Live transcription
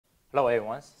Hello,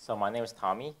 everyone. So my name is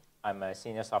Tommy. I'm a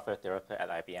senior software developer at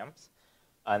IBM.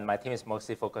 And my team is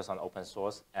mostly focused on open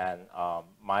source. And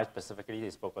mine specifically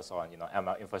is focused on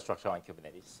ML infrastructure on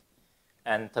Kubernetes.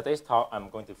 And today's talk, I'm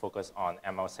going to focus on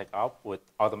MLSecOps with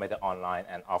automated online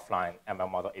and offline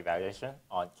ML model evaluation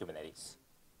on Kubernetes.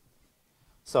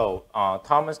 So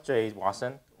Thomas J.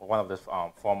 Watson, one of the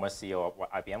former CEO of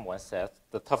IBM, once said,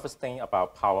 the toughest thing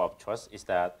about power of trust is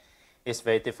that it's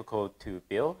very difficult to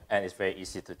build and it's very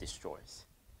easy to destroy.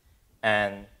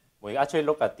 And we actually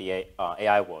look at the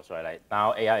AI world, right? Like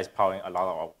now AI is powering a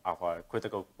lot of our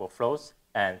critical workflows,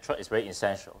 and trust is very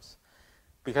essential.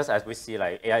 Because as we see,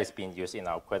 like AI is being used in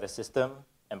our credit system,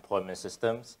 employment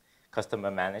systems, customer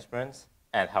management,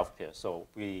 and healthcare. So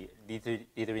we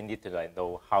literally need to like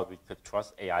know how we could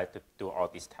trust AI to do all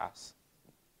these tasks.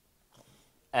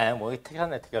 And when we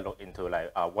kind of take a look into like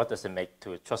what does it make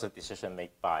to trust a decision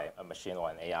made by a machine or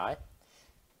an AI,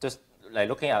 just like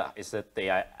looking at is the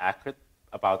AI accurate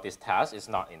about this task is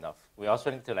not enough. We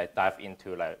also need to like dive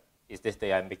into like, is this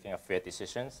AI making a fair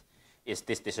decisions? Is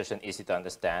this decision easy to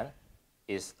understand?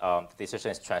 Is the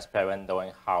decision is transparent,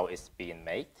 knowing how it's being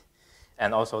made?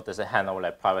 And also, does it handle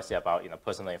like privacy about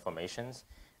personal information?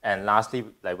 And lastly,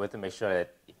 like we have to make sure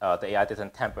that the AI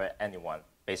doesn't tamper anyone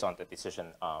based on the decision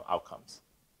outcomes.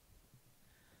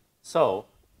 So,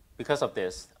 because of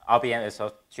this, IBM is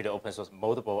actually open source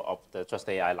multiple of the Trust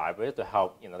AI library to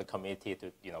help the community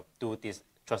to do these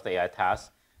Trust AI tasks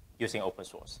using open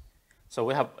source. So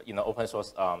we have open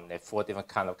source 4 different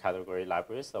kind of category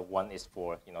libraries. So one is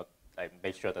for like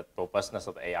make sure that robustness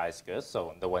of the AI is good,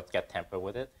 so no one get tampered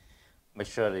with it. Make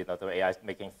sure the AI is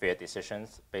making fair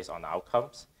decisions based on the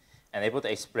outcomes, and able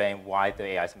to explain why the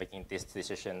AI is making this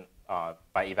decision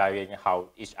by evaluating how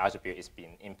each attribute is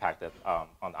being impacted on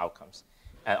the outcomes.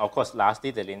 And of course,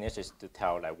 lastly, the lineage is to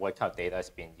tell like what kind of data is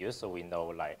being used, so we know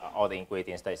like all the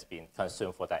ingredients that is being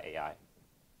consumed for that AI.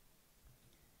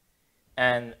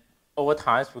 And over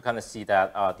time, we kind of see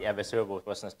that the adversarial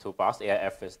robustness toolbox, AI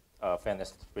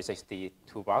Fairness 360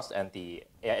 toolbox, and the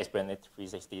AI Explainability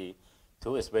 360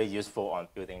 tool is very useful on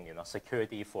building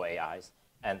security for AIs,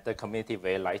 and the community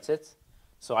very likes it.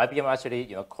 So IBM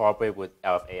actually cooperate with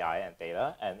LFAI and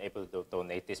Data and able to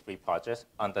donate these 3 projects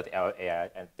under the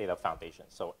LFAI and Data Foundation.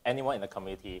 So anyone in the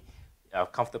community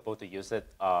comfortable to use it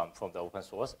from the open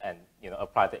source and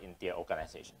apply it in their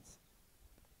organizations.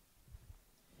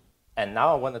 And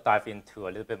now I want to dive into a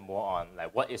little bit more on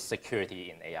like what is security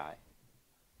in AI.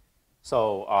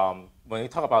 So when we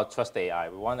talk about trust AI,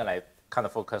 we want to like kind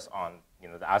of focus on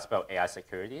the aspect of AI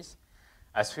securities.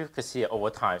 As we could see over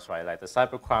time, right, like the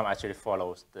cybercrime actually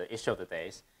follows the issue of the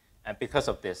days. And because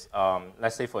of this,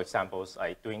 let's say, for example,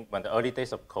 like when the early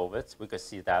days of COVID, we could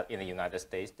see that in the United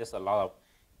States, there's a lot of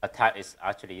attack is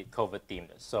actually COVID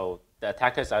themed. So the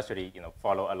attackers actually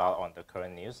follow a lot on the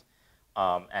current news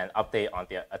and update on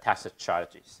their attack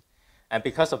strategies. And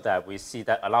because of that, we see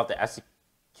that a lot of the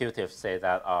executives say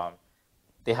that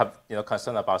they have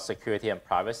concern about security and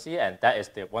privacy, and that is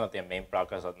one of their main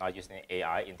blockers of not using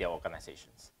AI in their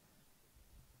organizations.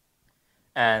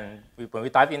 And when we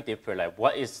dive in deeper, like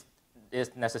what is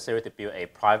necessary to build a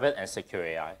private and secure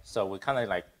AI? So we kind of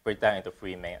like break down into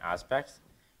 3 main aspects.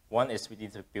 One is we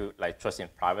need to build like trust in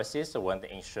privacy, so we want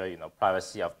to ensure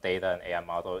privacy of data and AI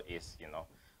model is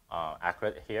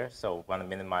accurate here. So we want to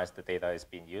minimize the data is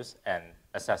being used and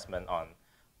assessment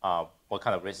on what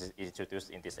kind of risk is introduced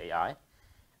in this AI.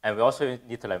 And we also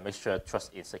need to like make sure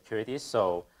trust in security,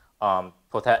 so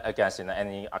protect against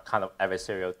any kind of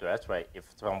adversarial threats, right? If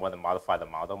someone want to modify the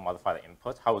model, modify the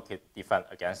input, how we could defend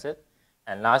against it.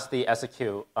 And lastly,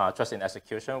 trust in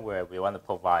execution, where we want to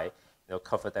provide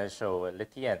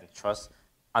confidentiality and trust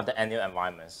under any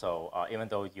environment. So even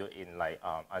though you're in like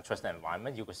untrusted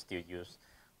environment, you could still use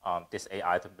this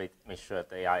AI to make sure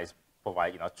the AI is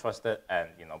provide trusted and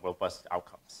robust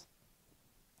outcomes.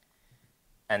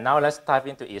 And now let's dive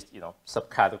into each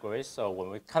subcategories. So when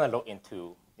we kind of look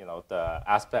into the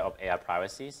aspect of AI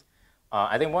privacies,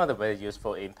 I think one of the very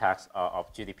useful impacts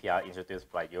of GDPR introduced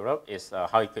by Europe is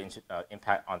how it could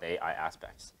impact on the AI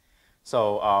aspects.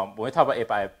 So when we talk about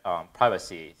AI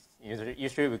privacy,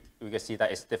 usually we can see that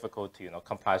it's difficult to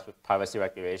comply with privacy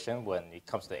regulation when it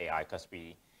comes to AI, because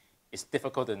it's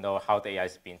difficult to know how the AI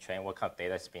is being trained, what kind of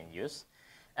data is being used.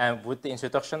 And with the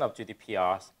introduction of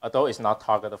GDPR, although it's not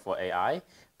targeted for AI,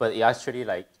 but it actually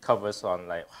like covers on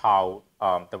like how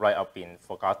the right of being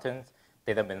forgotten,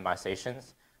 data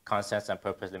minimizations, consent and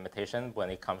purpose limitation when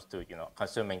it comes to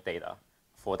consuming data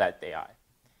for that AI.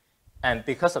 And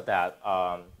because of that,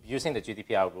 using the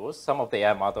GDPR rules, some of the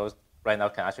AI models right now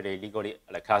can actually legally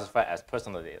like classify as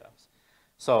personal data.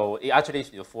 So it actually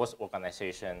forces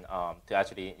organization to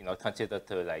actually consider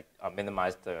to like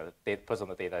minimize the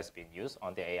personal data that's being used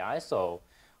on the AI. So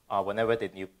whenever they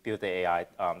build the AI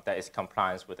that is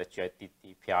compliant with the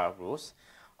GDPR rules,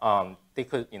 they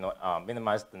could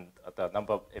minimize the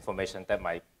number of information that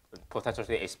might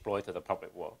potentially exploit to the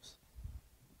public worlds.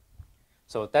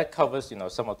 So that covers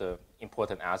some of the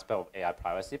important aspects of AI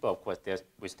privacy, but of course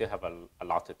we still have a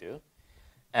lot to do.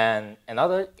 And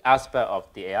another aspect of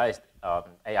the AI is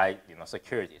AI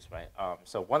securities, right?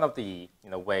 So one of the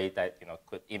way that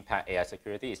could impact AI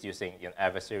security is using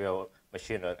adversarial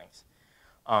machine learning.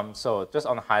 So just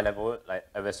on a high level,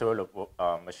 like adversarial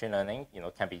machine learning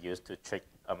can be used to trick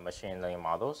machine learning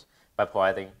models by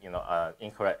providing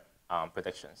incorrect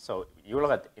predictions. So you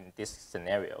look at in these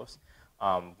scenarios,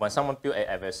 when someone built an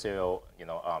adversarial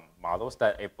models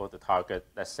that are able to target,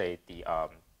 let's say, the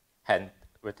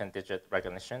handwritten digit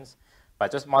recognitions, by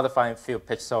just modifying a few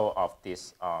pixels of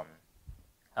this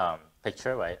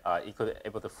picture, right? It could be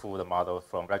able to fool the model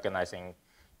from recognizing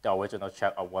the original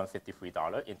check of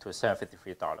 $153 into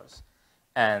 $753.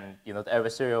 And the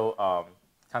adversarial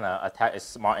kind of attack is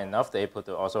smart enough to able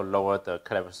to also lower the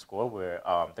clever score, where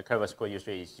the clever score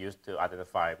usually is used to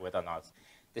identify whether or not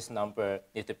this number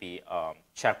needs to be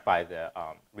checked by the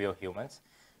real humans.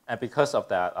 And because of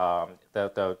that,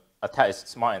 the attack is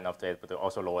smart enough to be able to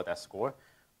also lower that score.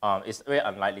 It's very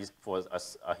unlikely for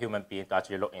a human being to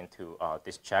actually look into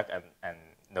this check and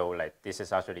know like this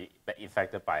is actually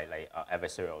infected by like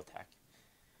adversarial attack.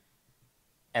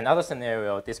 Another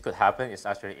scenario this could happen is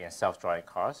actually in self-driving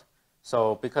cars.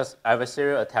 So because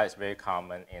adversarial attack is very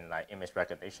common in like image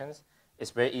recognitions, it's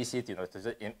very easy to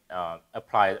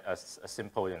apply a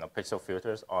simple pixel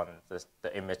filters on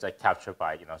the image that captured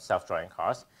by self-driving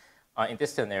cars. In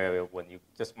this scenario, when you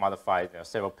just modify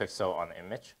several pixels on the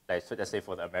image, like so let's say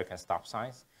for the American stop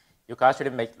signs, you can actually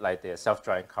make like the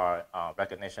self-driving car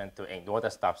recognition to ignore the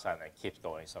stop sign and keep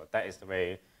going. So that is a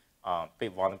very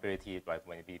big vulnerability, right,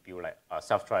 when we build like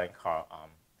self-driving car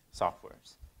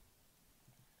softwares.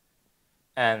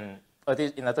 And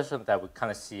in addition to that, we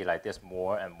kind of see like there's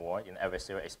more and more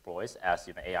adversarial exploits as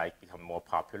AI become more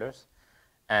popular.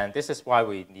 And this is why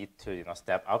we need to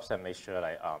step up and make sure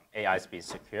like AI is being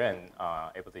secure and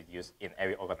able to use in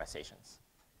every organizations.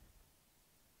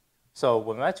 So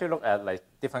when we actually look at like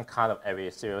different kind of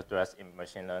adversarial threats in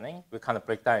machine learning, we kind of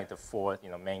break down into four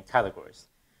main categories.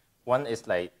 One is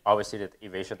like obviously the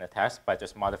evasion attacks by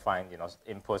just modifying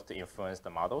inputs to influence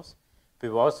the models. We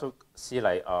will also see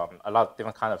like a lot of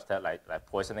different kind of threat like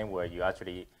poisoning, where you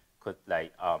actually could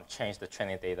like change the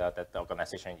training data that the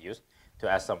organization used to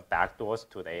add some backdoors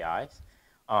to the AIs.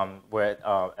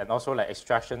 And also like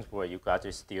extractions, where you could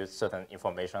actually steal certain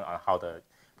information on how the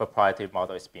proprietary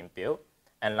model is being built.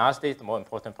 And lastly, the more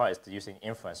important part is using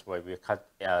inference, where the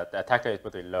attacker is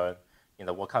able to learn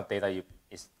what kind of data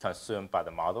is consumed by the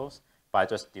models by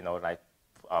just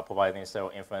providing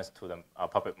zero inference to the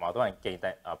public model and gain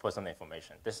that personal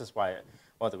information. This is why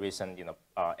one of the reasons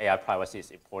AI privacy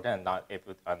is important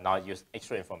and not use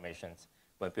extra information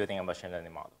when building a machine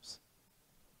learning models.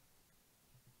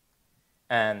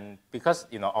 And because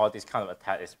all this kind of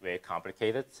attack is very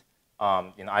complicated,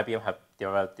 IBM have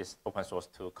developed this open source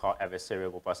tool called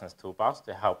Adversarial Robustness Toolbox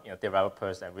to help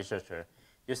developers and researchers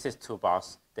use this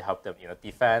toolbox to help them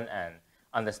defend and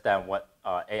understand what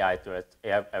AI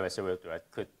adversarial threat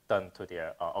could done to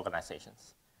their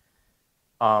organizations.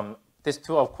 This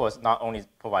tool, of course, not only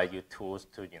provide you tools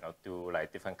to do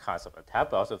like different kinds of attack,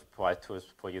 but also provide tools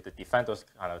for you to defend those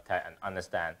kind of attack and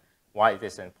understand why it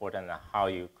is important and how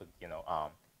you could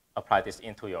apply this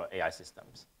into your AI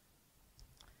systems.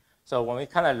 So when we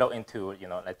kind of look into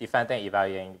like defending and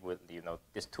evaluating with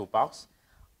this toolbox,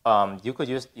 you could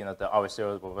use the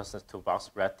adversarial robustness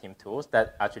toolbox red team tools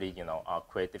that actually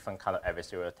create different kind of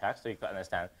adversarial attacks, so you can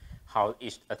understand how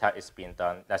each attack is being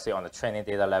done. Let's say on the training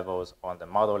data levels, on the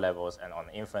model levels, and on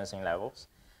the inferencing levels.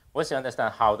 Once you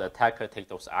understand how the attacker take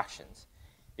those actions,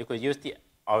 you could use the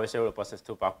adversarial robustness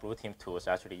toolbox blue team tools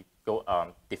to actually go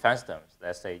defense them.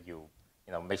 Let's say you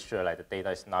make sure like the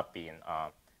data is not being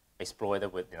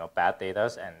exploited with bad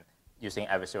data, and using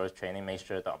adversarial training, make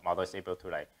sure the model is able to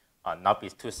like not be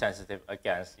too sensitive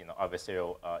against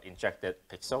adversarial injected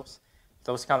pixels.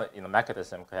 Those kind of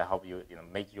mechanisms can help you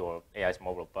make your AIs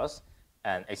more robust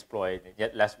and exploit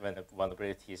yet less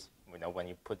vulnerabilities when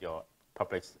you put your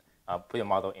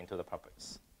model into the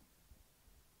publics.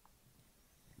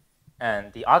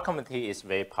 And the R community is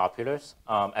very popular.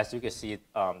 As you can see,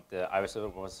 the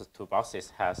adversarial robustness toolbox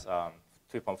has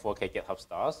 3.4K GitHub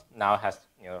stars. Now has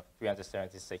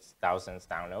 376,000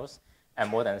 downloads and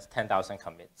more than 10,000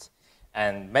 commits.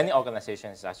 And many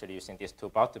organizations are actually using this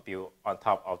toolbar to build on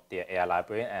top of their AI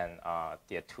library and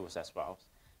their tools as well.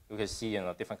 You can see,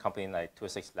 different companies like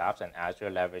 26 Labs and Azure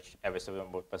leverage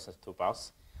adversarial business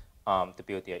toolbars to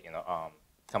build their,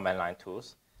 command line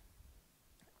tools.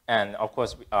 And of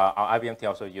course, our IBM team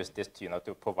also use this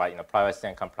to provide, privacy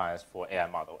and compliance for AI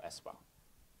model as well.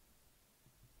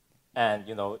 And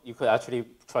you could actually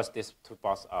trust this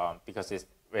toolbox because it's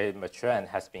very mature and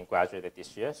has been graduated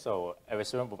this year. So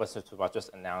adversarial business toolbox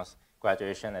just announced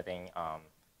graduation, I think,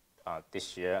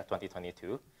 this year,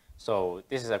 2022. So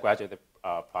this is a graduated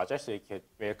project, so you could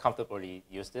very comfortably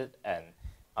use it, and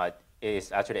it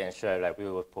is actually ensured that we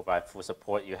will provide full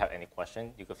support. If you have any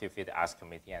question, you can feel free to ask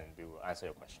committee, and we will answer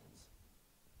your questions.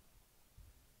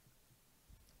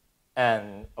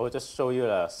 And I will just show you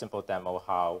a simple demo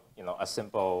how a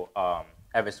simple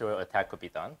adversarial attack could be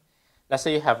done. Let's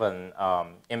say you have an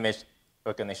image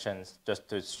recognition just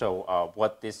to show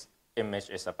what this image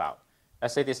is about.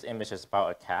 Let's say this image is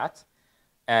about a cat,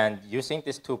 and using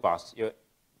this toolbox, you're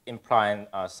implying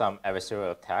some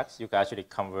adversarial attacks. You can actually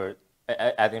convert,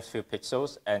 adding a few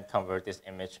pixels and convert this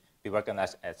image be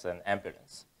recognized as an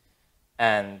ambulance.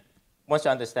 And once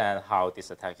you understand how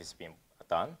this attack is being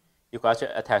done, you can actually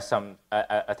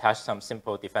attach some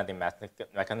simple defending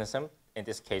mechanism. In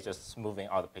this case, just smoothing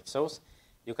out the pixels.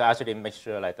 You can actually make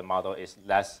sure like the model is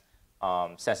less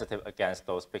sensitive against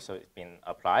those pixels being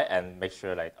applied, and make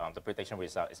sure like the prediction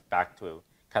result is back to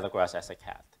categorized as a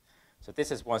cat. So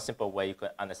this is one simple way you can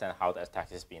understand how the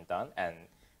attack is being done, and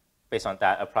based on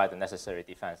that, apply the necessary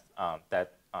defense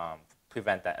that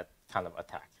prevent that kind of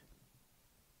attack.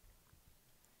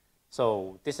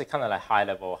 So this is kind of like high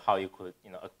level how you could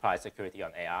apply security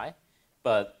on AI,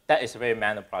 but that is a very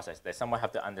manual process. That someone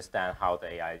have to understand how the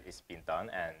AI is being done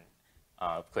and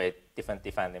create different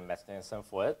defending mechanisms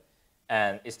for it.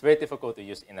 And it's very difficult to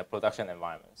use in a production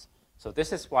environment. So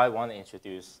this is why I want to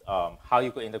introduce how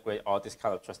you could integrate all this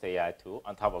kind of trusted AI tool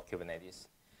on top of Kubernetes.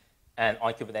 And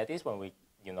on Kubernetes, when we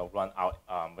run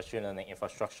our machine learning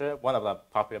infrastructure, one of the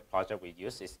popular projects we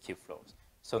use is Kubeflow.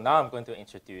 So now I'm going to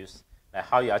introduce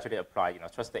how you actually apply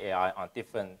trusted AI on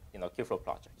different Kubeflow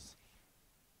projects.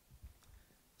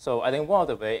 So I think one of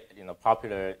the very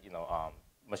popular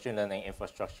machine learning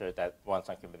infrastructure that runs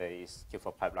on Kubernetes is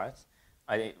Kubeflow pipelines.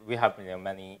 We have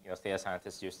many data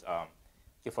scientists use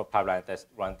Kubeflow pipelines that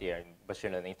run their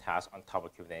machine learning tasks on top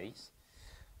of Kubernetes.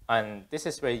 And this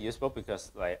is very useful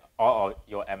because like all of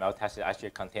your ML tasks is actually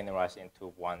containerized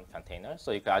into one container.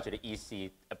 So you can actually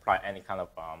easily apply any kind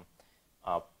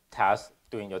of task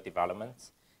during your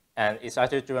development. And it's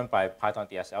actually driven by Python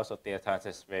DSL, so data science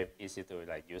is very easy to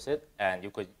use it. And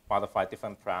you could modify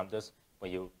different parameters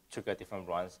when you trigger different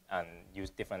runs and use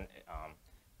different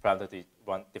parameters to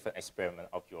run different experiments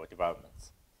of your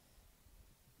developments.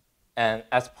 And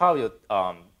as part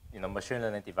of your machine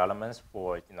learning developments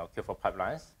for Kubeflow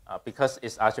pipelines, because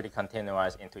it's actually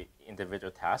containerized into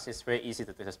individual tasks, it's very easy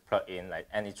to just plug in like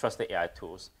any trusted AI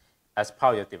tools as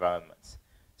part of your developments.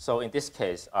 So in this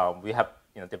case, we have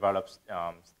developed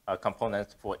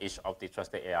components for each of the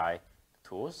trusted AI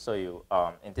tools. So you,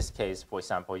 in this case, for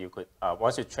example, you could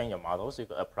once you train your models, you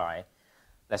could apply,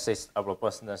 let's say, a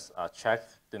robustness check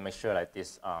to make sure that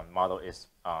this model is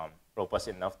robust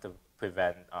enough to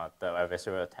prevent the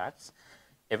adversarial attacks.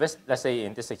 If it's, let's say,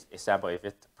 in this example, if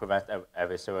it prevents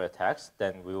adversarial attacks,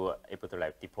 then we were able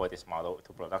to deploy this model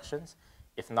to productions.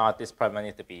 If not, this probably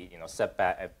needs to be set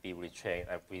back and be retrained,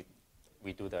 and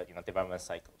we do the development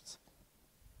cycles.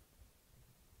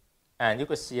 And you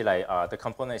could see the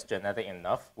component is genetic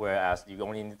enough, whereas you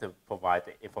only need to provide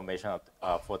the information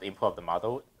for the input of the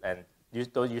model, and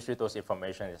usually those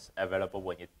information is available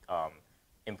when you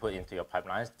input into your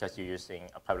pipelines because you're using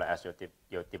a pipeline as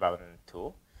your development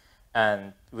tool.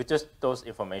 And with just those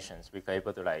informations, we are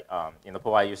able to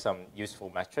provide you some useful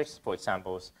metrics. For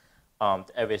example, the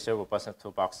adversarial robustness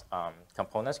toolbox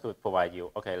components could provide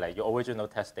you, okay, your original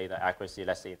test data accuracy,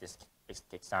 let's say this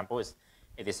example is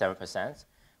 87%.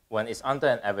 When it's under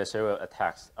an adversarial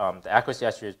attack, the accuracy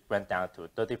actually went down to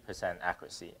 30%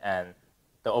 accuracy, and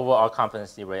the overall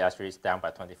competency rate actually is down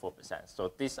by 24%.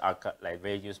 So these are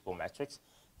very useful metrics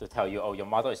to tell you, oh, your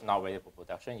model is not ready for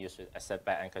production. You should step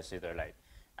back and consider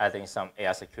adding some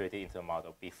AI security into the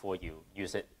model before you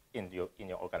use it in your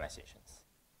organizations.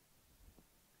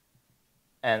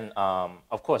 And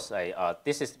of course,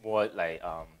 this is more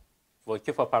for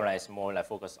Kubeflow pipeline is more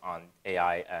focused on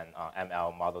AI and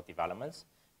ML model developments.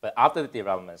 But after the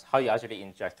developments, how you actually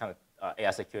inject kind of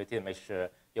AI security to make sure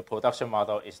your production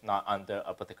model is not under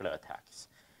a particular attacks.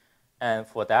 And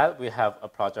for that, we have a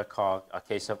project called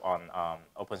KServe on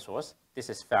open source. This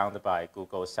is founded by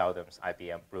Google, Seldom,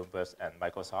 IBM, Bloomberg, and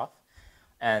Microsoft.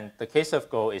 And the KServe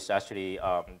goal is actually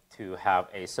to have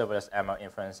a serverless ML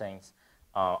inferencing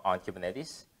on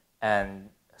Kubernetes and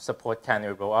support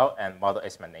canary rollout and model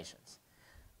explanations.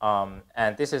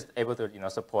 And this is able to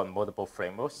support multiple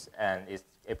frameworks and is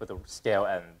able to scale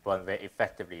and run very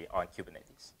effectively on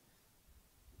Kubernetes.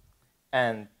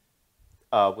 And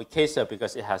with KServe,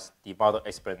 because it has the model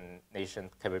explanation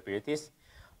capabilities,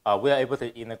 we are able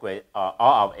to integrate all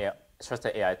our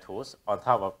trusted AI tools on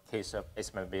top of KServe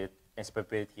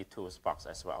explainability tools box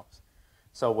as well.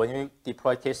 So when you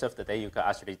deploy KServe today, you can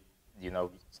actually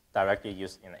directly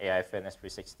use in AI Fairness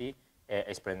 360,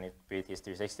 Explainability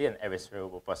 360, and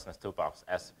Adversarial Robustness Toolbox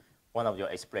as one of your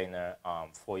explainer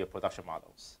for your production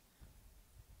models.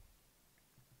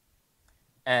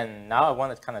 And now I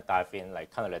want to kind of dive in,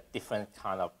 like kind of a different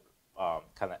kind of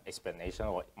explanation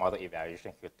or model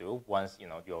evaluation you could do once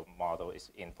your model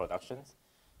is in production.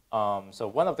 So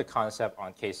one of the concepts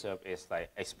on KServe is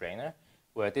like explainer,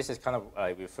 where this is kind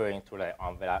of referring to like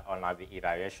online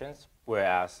evaluations,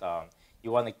 whereas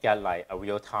you want to get like a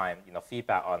real-time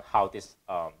feedback on how this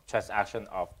transaction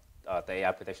of the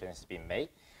AI prediction is being made.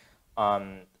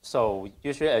 So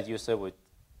usually a user would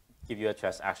give you a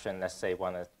transaction, let's say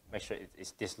want to make sure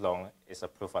it's this loan is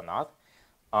approved or not.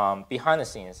 Behind the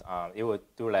scenes, it would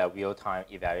do like a real-time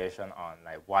evaluation on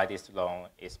like why this loan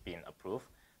is being approved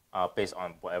based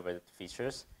on whatever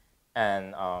features.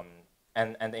 And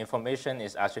the information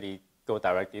is actually go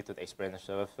directly to the explainer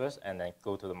server first and then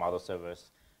go to the model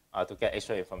servers to get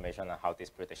extra information on how this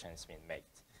prediction is being made.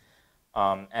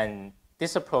 And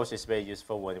this approach is very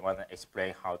useful when you want to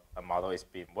explain how a model is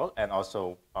being worked, and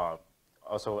also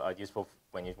useful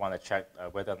when you want to check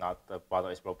whether or not the model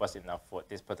is robust enough for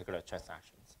these particular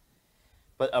transactions.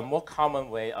 But a more common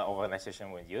way an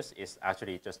organization will use is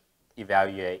actually just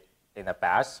evaluate in a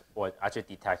batch or actually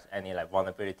detect any like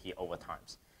vulnerability over time.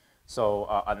 So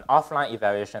an offline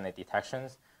evaluation and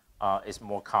detections is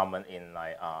more common in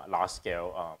like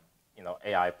large-scale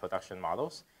AI production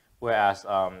models, whereas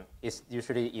it's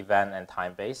usually event and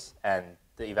time-based, and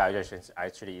the evaluations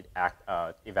actually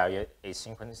evaluate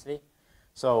asynchronously.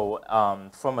 So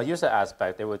from a user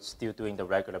aspect, they would still doing the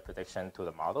regular prediction to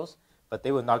the models, but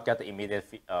they would not get the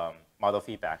immediate model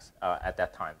feedbacks at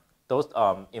that time. Those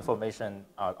information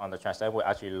on the transaction will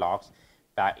actually log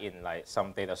back in like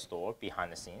some data store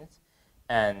behind the scenes,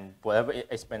 and whatever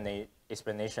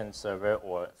explanation server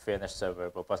or fairness server,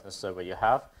 robustness server you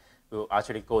have will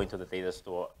actually go into the data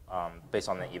store based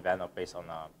on the event or based on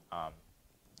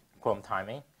quorum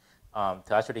timing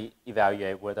to actually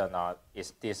evaluate whether or not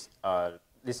is this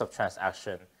list of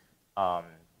transaction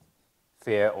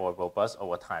fair or robust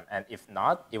over time. And if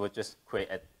not, it would just create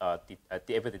be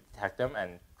able to detect them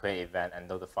and create an event and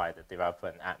notify the developer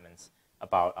and admins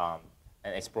about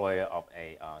an exploit of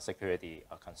a security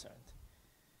concern.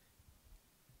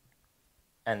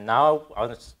 And now I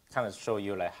want to kind of show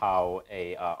you like how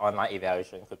a online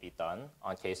evaluation could be done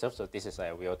on KServe. So this is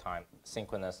a real-time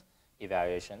synchronous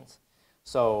evaluations.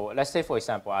 So let's say, for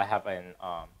example, I have an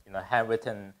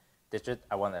handwritten digit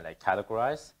I want to like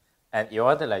categorize, and you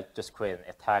want to like just create an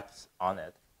attack on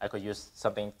it. I could use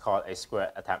something called a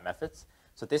square attack methods.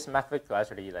 So this method could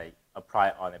actually like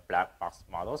apply on a black box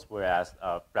models, whereas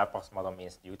a black box model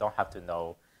means you don't have to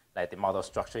know like the model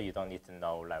structure. You don't need to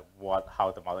know like how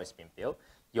the model is being built.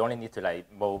 You only need to like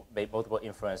make multiple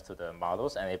inference to the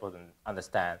models and able to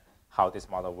understand how this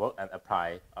model works and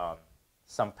apply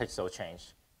some pixel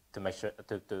change to make sure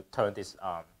to turn this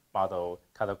model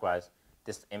categorize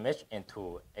this image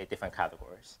into a different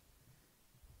categories.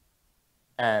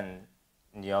 And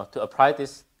to apply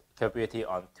this capability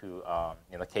onto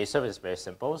KServe is very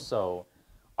simple. So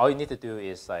all you need to do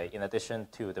is like in addition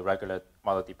to the regular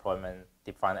model deployment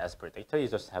defined as predictor, you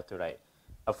just have to like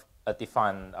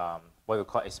define what we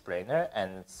call explainer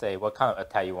and say what kind of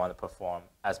attack you want to perform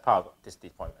as part of this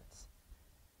deployment.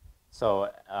 So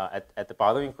at the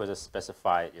bottom, you could just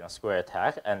specify square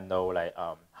attack and know like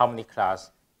how many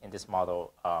class in this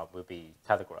model will be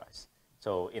categorized.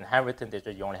 So in handwritten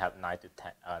digit, you only have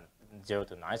 0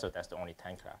 to 9, so that's the only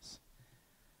 10 class.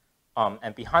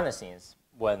 And behind the scenes,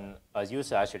 when a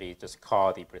user actually just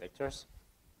call the predictors,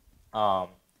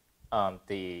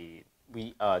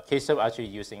 KServe actually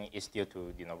using Istio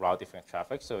to route different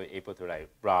traffic, so able to like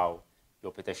route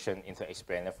your prediction into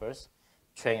explainer first,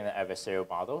 train the adversarial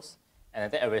models, and then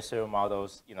the adversarial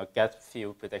models get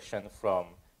few prediction from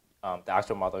the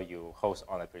actual model you host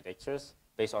on the predictors.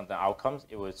 Based on the outcomes,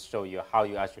 it will show you how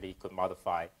you actually could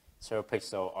modify 0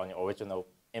 pixel on your original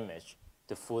image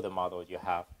to fool the model you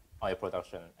have on your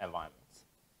production environment.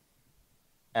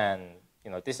 And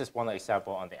this is one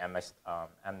example on the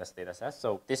MLS data set.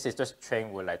 So this is just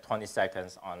trained with like 20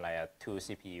 seconds on like 2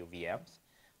 CPU VMs.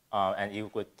 And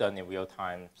it would done in real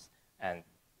time. And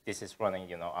this is running,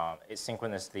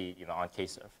 asynchronously, on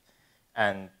KServe.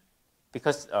 And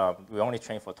because we only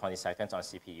train for 20 seconds on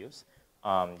CPUs,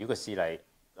 you could see like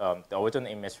the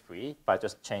original image free by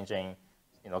just changing,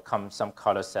 some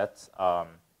color sets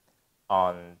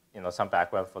on, some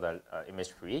background for the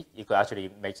image free. You could actually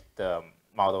make the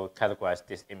model categorize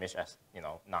this image as,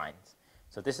 9s.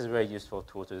 So this is a very useful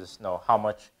tool to just know how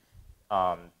much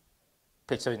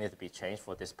pixels need to be changed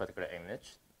for this particular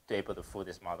image to be able to fool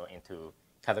this model into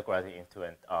categorizing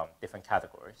into different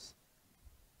categories.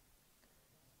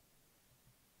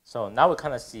 So now we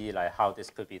kind of see like how this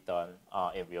could be done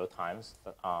in real time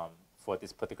for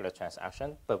this particular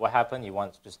transaction. But what happened, you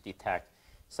want to just detect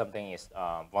something is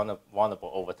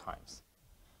vulnerable over times.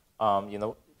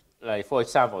 Like for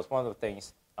example, one of the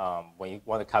things when you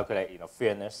want to calculate,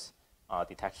 fairness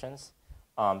detections,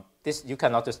 you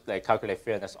cannot just like calculate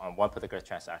fairness on one particular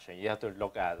transaction. You have to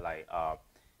look at like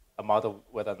a model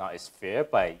whether or not it's fair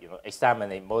by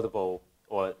examining multiple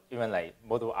or even like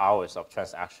multiple hours of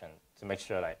transaction to make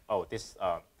sure like, oh, this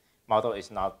model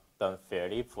is not done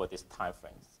fairly for this time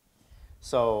frames.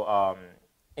 So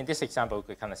in this example, we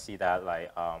could kind of see that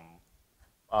like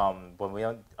when we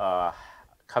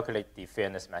calculate the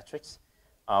fairness metrics,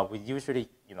 we usually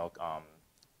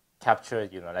capture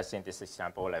let's say in this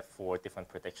example like 4 different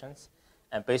predictions,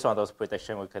 and based on those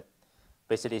predictions, we could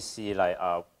basically see like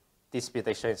this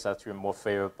prediction is actually more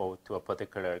favorable to a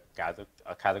particular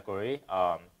category,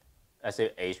 let's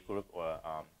say age group or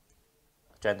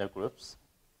gender groups,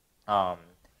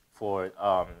 for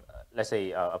let's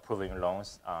say approving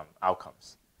loans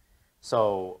outcomes.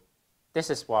 So this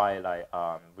is why like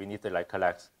we need to like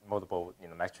collect multiple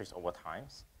metrics over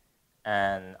times,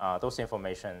 and those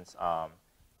informations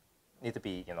need to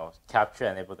be captured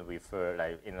and able to refer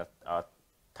like in a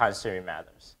time series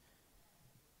matters.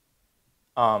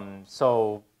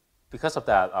 So because of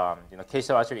that,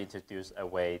 KServe actually introduced a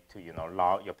way to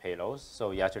log your payloads,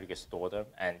 so you actually can store them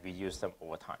and reuse them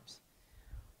over times.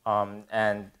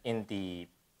 And in the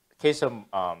KServe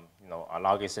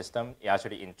logging system, it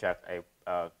actually inject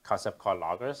a concept called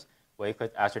loggers, where you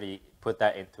could actually put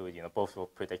that into both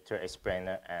predictor,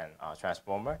 explainer, and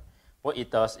transformer. What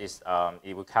it does is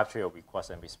it will capture your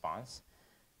request and response,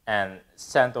 and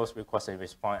send those requests and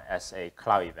response as a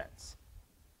cloud events.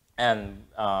 And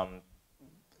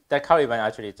that cloud event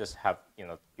actually just have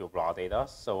your raw data.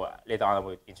 So later on,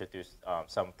 we'll introduce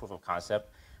some proof of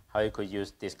concept how you could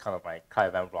use this kind of like cloud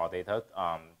event raw data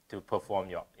to perform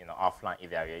your offline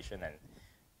evaluation and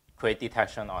create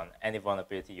detection on any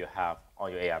vulnerability you have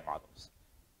on your AI models.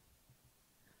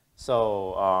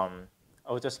 So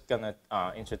I was just gonna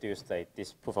introduce like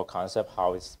this proof of concept,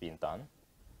 how it's been done.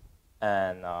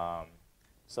 And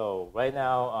so right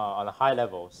now on the high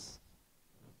levels,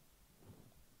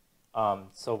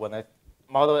 so when a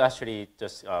model actually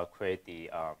just create the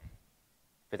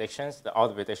predictions, all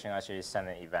the prediction actually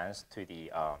sending events to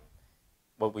the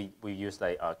what we use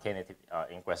like Knative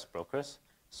ingress brokers.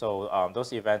 So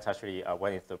those events actually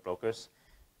went into the brokers,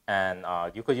 and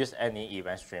you could use any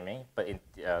event streaming, but in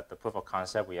the proof of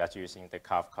concept, we're actually using the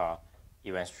Kafka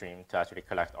event stream to actually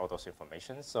collect all those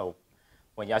information. So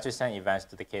when you actually send events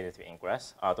to the Knative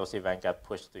ingress, those events get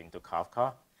pushed into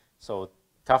Kafka. So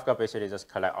Kafka basically just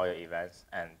collect all your events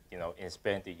and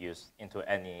explain to use into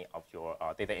any of your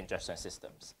data ingestion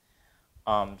systems.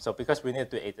 So because we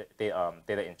need to do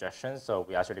data ingestion, so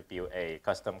we actually build a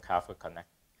custom Kafka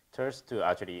connectors to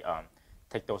actually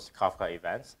take those Kafka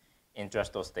events,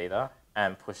 ingest those data,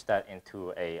 and push that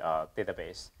into a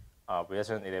database,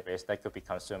 relational database that could be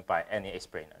consumed by any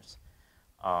explainers.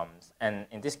 And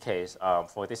in this case,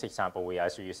 for this example, we are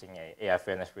actually using a AI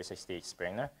Fairness 360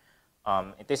 explainer.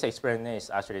 This explainer is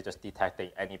actually just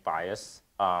detecting any bias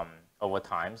over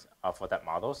time for that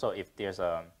model. So if there's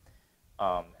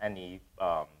any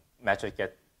metric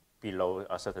get below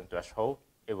a certain threshold,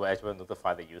 it will actually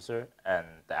notify the user and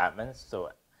the admins, so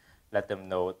let them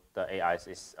know the AI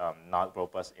is not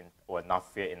robust or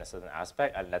not fair in a certain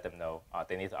aspect, and let them know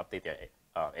they need to update their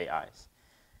AIs.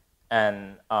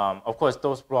 And of course,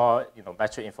 those raw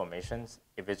metric informations,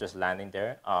 if it's just landing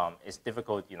there, it's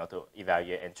difficult to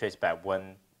evaluate and trace back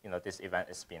when this event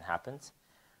is being happened.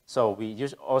 So we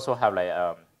also have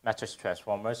like metrics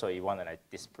transformer. So you want to like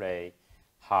display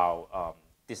how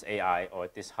this AI or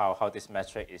how this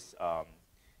metric is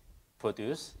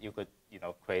produced. You could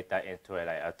create that into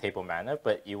a table manner,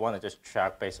 but you want to just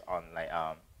track based on like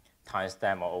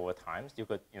timestamp or over times. You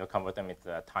could convert them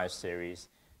into a time series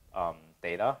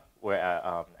data,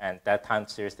 where and that time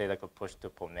series data could push to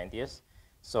Prometheus.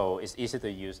 So it's easy to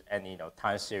use any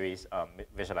time series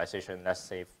visualization. Let's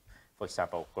say, for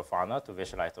example, Grafana to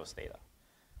visualize those data.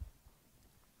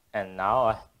 And now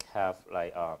I have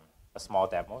like a small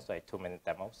demos, like 2-minute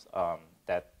demos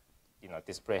that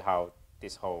display how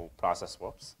this whole process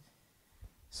works.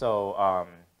 So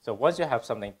so once you have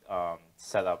something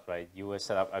set up, right, you will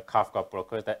set up a Kafka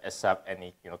broker that accepts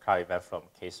any cloud event from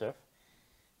KServe.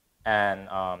 And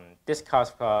this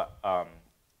Kafka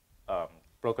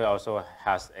broker also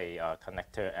has a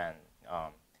connector and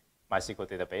MySQL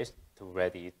database to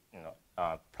ready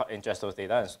ingest those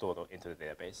data and store them into the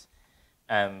database.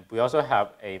 And we also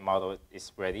have a model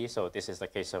is ready. So this is the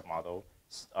KServe model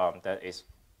that is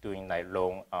doing like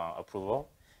loan approval.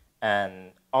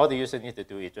 And all the user needs to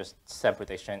do is just send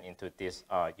prediction into this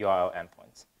URL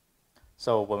endpoints.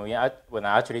 So when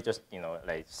I actually just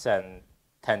like send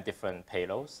 10 different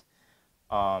payloads,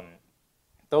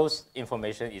 those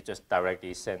information is just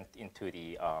directly sent into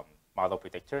the model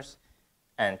predictors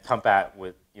and come back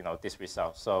with this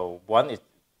result. So one is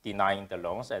denying the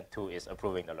loans and 2 is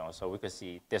approving the loan. So we could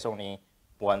see there's only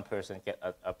one person get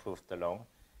approved the loan,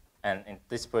 and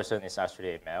this person is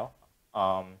actually a male.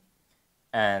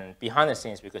 And behind the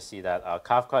scenes, we could see that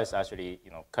Kafka is actually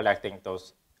collecting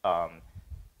those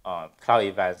cloud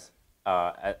events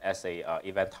as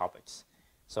event topics.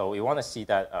 So we want to see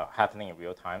that happening in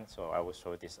real time. So I will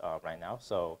show this right now.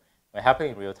 So when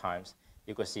happening in real time,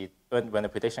 you could see when the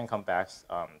prediction comes back,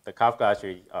 the Kafka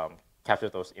actually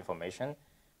captures those information,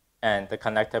 and the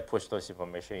connector pushes those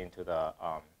information into the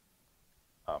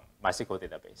MySQL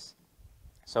database.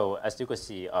 So as you could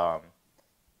see,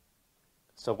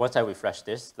 so once I refresh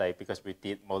this, like because we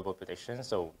did multiple predictions,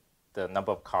 so the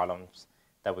number of columns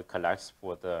that we collect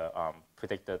for the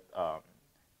predicted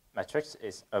metrics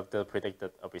is of the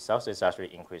predicted results is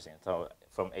actually increasing. So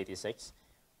from 86,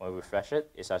 when we refresh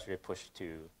it, it's actually pushed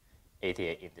to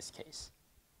 88 in this case.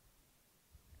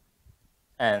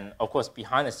 And of course,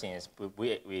 behind the scenes,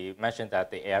 we mentioned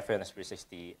that the AI Fairness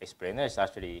 360 explainer is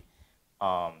actually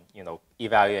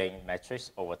evaluating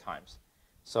metrics over time.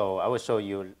 So I will show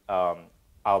you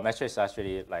our metrics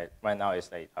actually like right now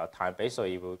is like time-based, so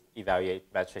it will evaluate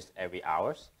metrics every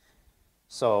hour.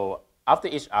 So after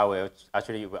each hour,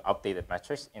 actually we will update the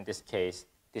metrics. In this case,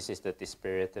 this is the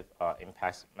disparative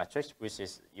impacts metrics, which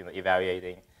is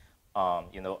evaluating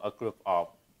a group of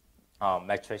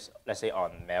metrics, let's say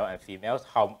on male and females,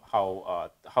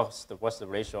 what's the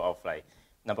ratio of like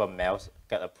number of males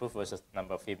get approved versus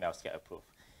number of females get approved.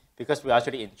 Because we're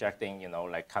actually injecting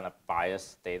like kind of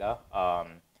biased data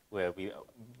where we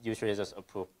usually just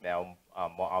approve male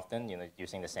more often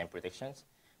using the same predictions.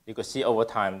 You could see over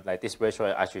time like this ratio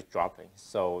is actually dropping.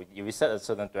 So if we set a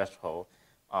certain threshold,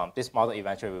 this model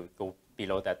eventually will go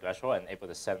below that threshold and able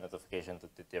to send notification to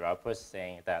the developers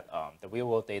saying that the real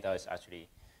world data is actually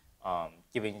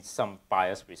giving some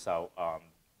biased result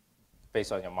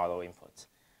based on your model inputs.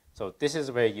 So this is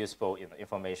very useful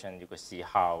information. You could see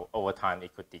how over time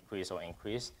it could decrease or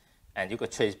increase, and you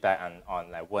could trace back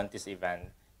on like when this event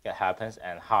happens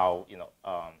and how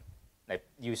like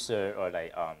user or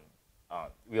like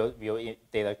real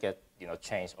data get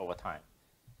changed over time.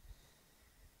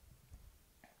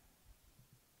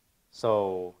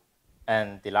 So,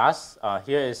 and the last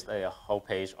here is a whole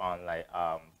page on like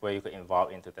where you could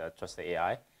involve into the trusted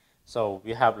AI. So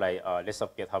we have like a list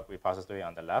of GitHub repository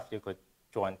on the left. You could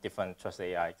join different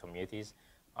trusted AI communities.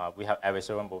 We have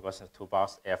adversarial robustness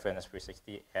toolbox, AI Fairness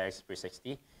 360, AX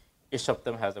 360. Each of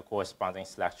them has a corresponding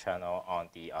Slack channel on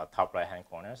the top right-hand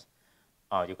corners.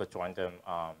 You could join them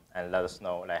and let us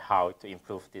know like how to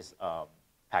improve this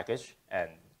package, and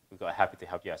we're happy to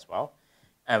help you as well.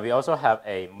 And we also have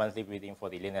a monthly reading for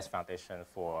the Linux Foundation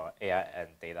for AI and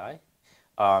Data.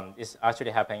 It's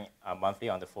actually happening monthly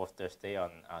on the 4th Thursday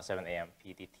on 7 a.m.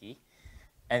 PDT.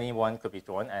 Anyone could be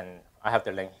joined, and I have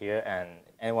the link here, and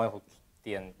anyone who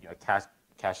didn't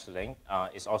cache the link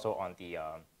is also on the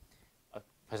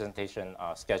presentation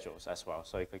schedules as well.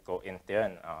 So you could go in there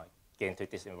and get into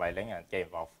this invite link and get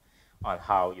involved on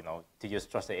how to use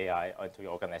trusted AI into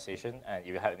your organization. And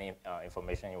if you have any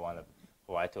information you want to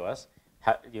provide to us,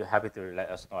 you're happy to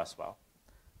let us know as well.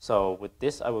 So with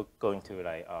this, I will go into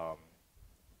like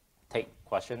take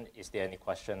question. Is there any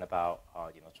question about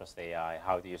trusted AI?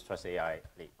 How to use trusted AI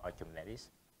on Kubernetes?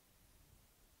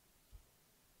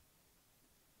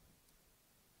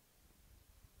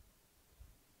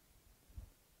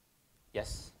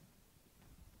 Yes.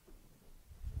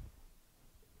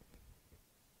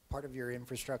 Part of your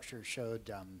infrastructure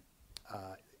showed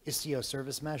Istio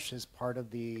service mesh as part of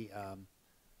the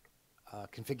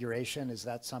configuration, is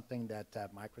that something that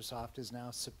Microsoft is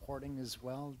now supporting as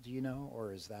well? Do you know,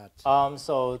 or is that?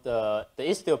 So the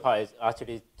Istio part is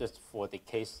actually just for the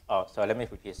case. Oh, so let me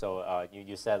repeat. So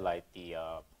you said like the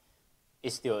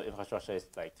Istio infrastructure is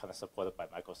like kind of supported by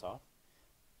Microsoft.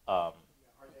 Are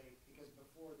they, because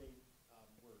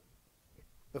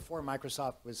before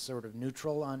Microsoft was sort of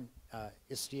neutral on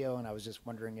Istio, and I was just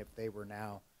wondering if they were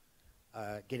now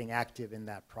getting active in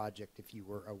that project, if you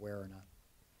were aware or not.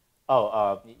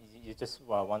 Oh, you just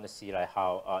want to see like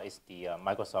how is the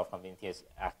Microsoft community is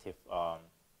active on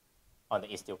the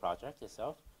Istio project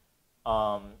itself.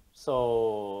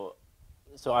 So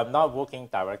I'm not working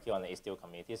directly on the Istio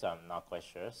community, so I'm not quite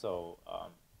sure. So,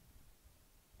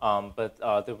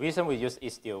 but the reason we use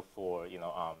Istio for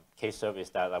KServe is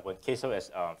that like when KServe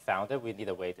is founded, we need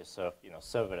a way to serve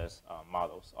serverless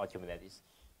models on Kubernetes,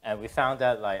 and we found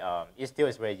that like Istio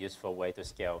is a very useful way to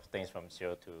scale things from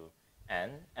 0 to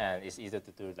N, and it's easier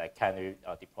to do like canary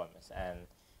deployments. And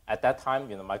at that time,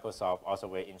 Microsoft also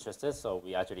very interested, so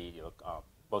we actually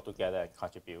work together and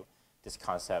contribute this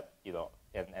concept,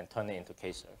 and turn it into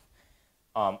KServe.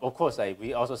 Of course, like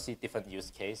we also see different use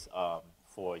case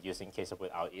for using KServe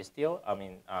without Istio. I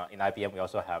mean, in IBM we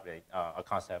also have a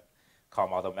concept called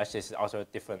model mesh. This is also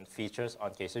different features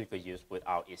on KServe you could use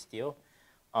without Istio.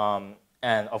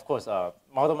 And of course,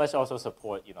 model mesh also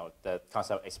support the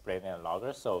concept explainer and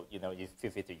logger, so you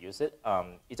feel free to use it.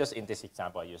 It just in this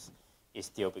example I use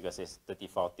Istio because it's the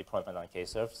default deployment on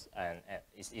KServe, and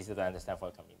it's easy to understand for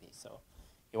the community. So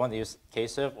you want to use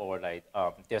KServe, or like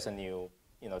there's a new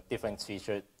different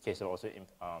feature KServe also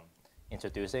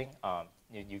introducing.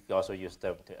 You can also use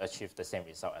them to achieve the same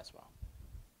result as well.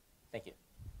 Thank you.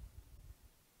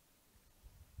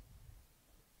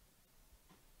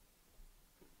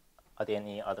 Are there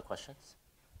any other questions?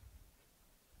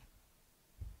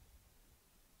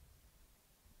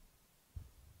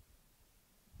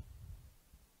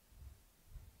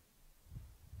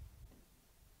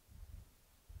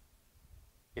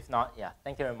 If not, yeah,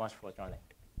 thank you very much for joining.